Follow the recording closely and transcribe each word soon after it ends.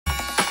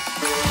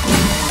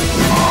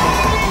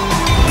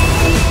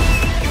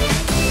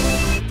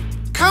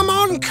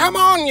Come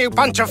on, you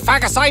bunch of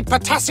phagocyte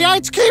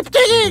potassiites, keep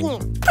digging!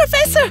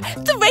 Professor,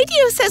 the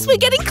radio says we're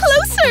getting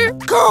closer.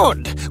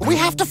 Good! We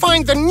have to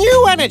find the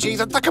new energy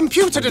that the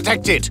computer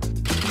detected.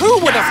 Who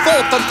would have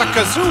thought that the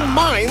Kazoom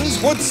mines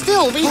would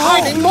still be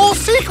hiding more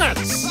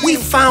secrets? We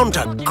found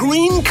a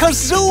green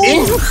Kazoom!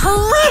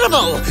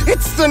 Incredible!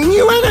 It's the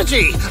new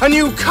energy! A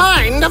new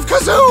kind of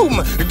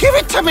Kazoom! Give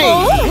it to me!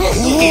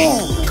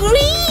 Oh.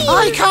 Green!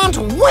 I can't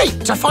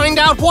wait to find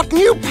out what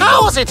new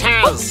powers it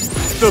has!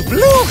 The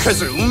blue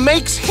Kazoom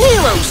makes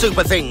hero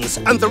super things,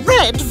 and the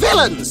red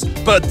villains.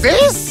 But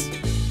this?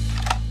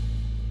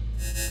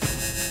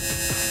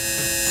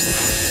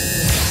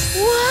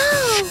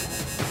 Wow!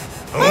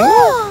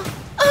 Oh,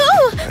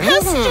 how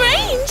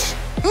strange!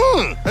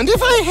 And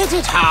if I hit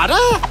it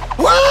harder?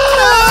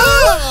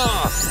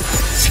 Whoa!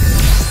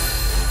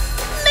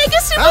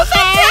 Mega super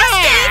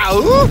fantastic!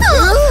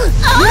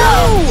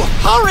 No!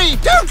 Hurry!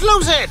 Don't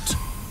lose it!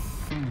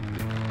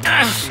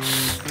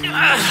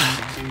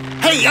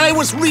 Hey, I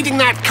was reading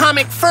that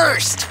comic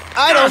first!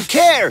 I don't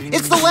care!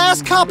 It's the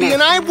last copy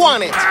and I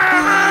want it!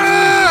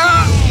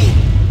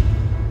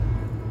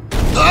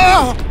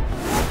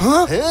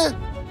 Huh?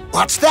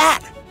 What's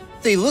that?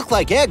 They look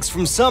like eggs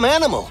from some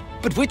animal,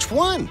 but which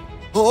one?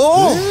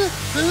 Oh!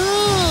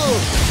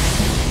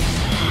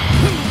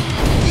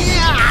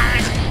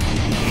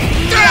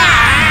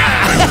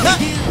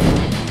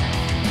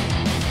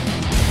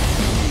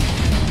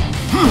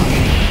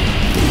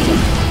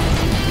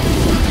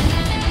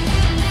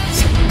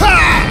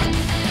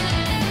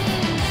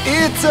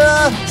 It's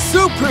a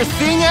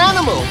SuperThing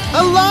animal,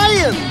 a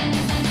lion!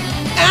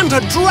 And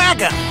a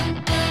dragon!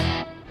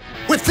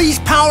 With these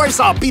powers,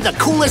 I'll be the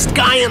coolest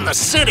guy in the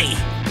city!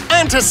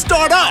 And to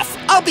start off,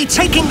 I'll be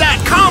taking that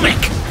comic!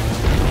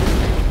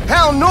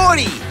 How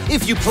naughty!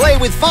 If you play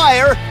with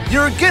fire,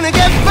 you're gonna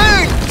get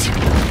burnt!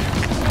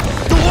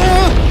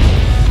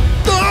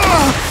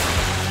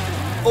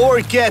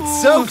 Or get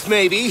soaked,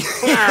 maybe.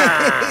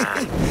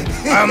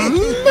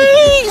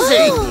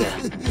 Amazing!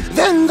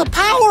 Then the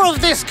power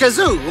of this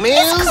Kazoom is...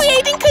 It's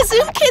creating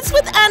Kazoom Kids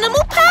with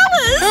animal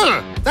powers!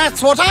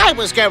 That's what I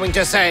was going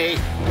to say.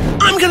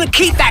 I'm gonna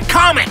keep that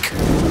comic!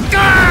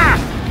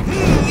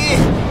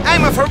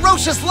 I'm a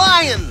ferocious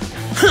lion!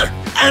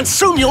 And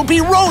soon you'll be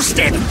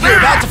roasted! You're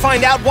about to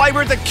find out why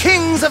we're the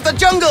kings of the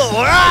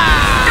jungle!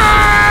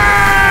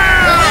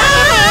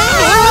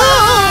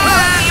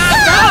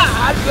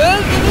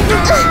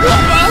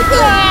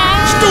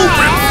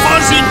 Stupid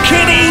fuzzy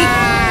kitty!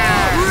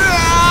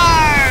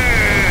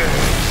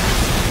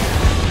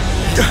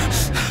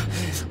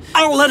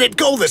 I'll let it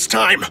go this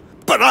time,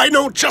 but I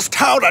know just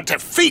how to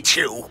defeat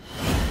you!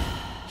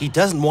 He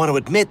doesn't want to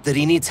admit that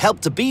he needs help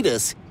to beat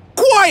us.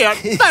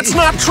 Quiet! That's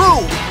not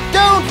true!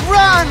 Don't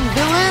run,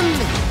 villain!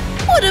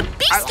 What a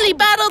beastly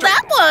battle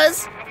that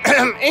was!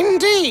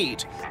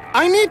 Indeed.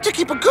 I need to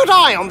keep a good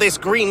eye on this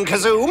green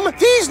Kazoom.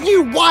 These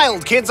new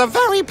wild kids are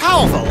very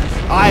powerful.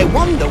 I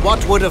wonder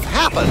what would have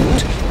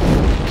happened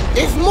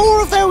if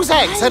more of those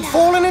eggs had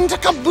fallen into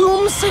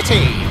Kaboom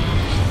City.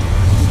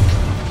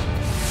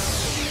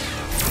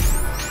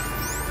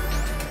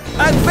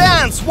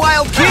 Advance,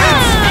 wild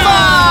kids!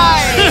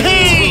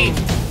 Fight!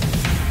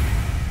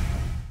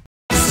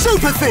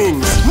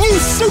 SuperThings! New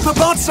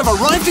Superbots have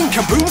arrived in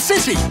Kaboom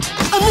City!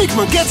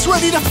 Enigma gets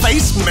ready to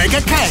face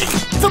Mega K!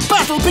 The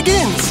battle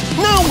begins!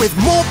 Now with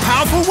more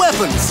powerful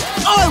weapons!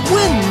 I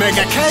win,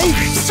 Mega K!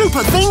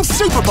 SuperThings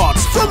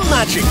Superbots from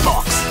Magic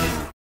Box!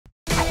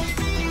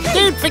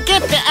 Don't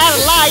forget to add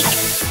a like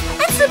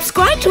And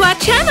subscribe to our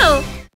channel!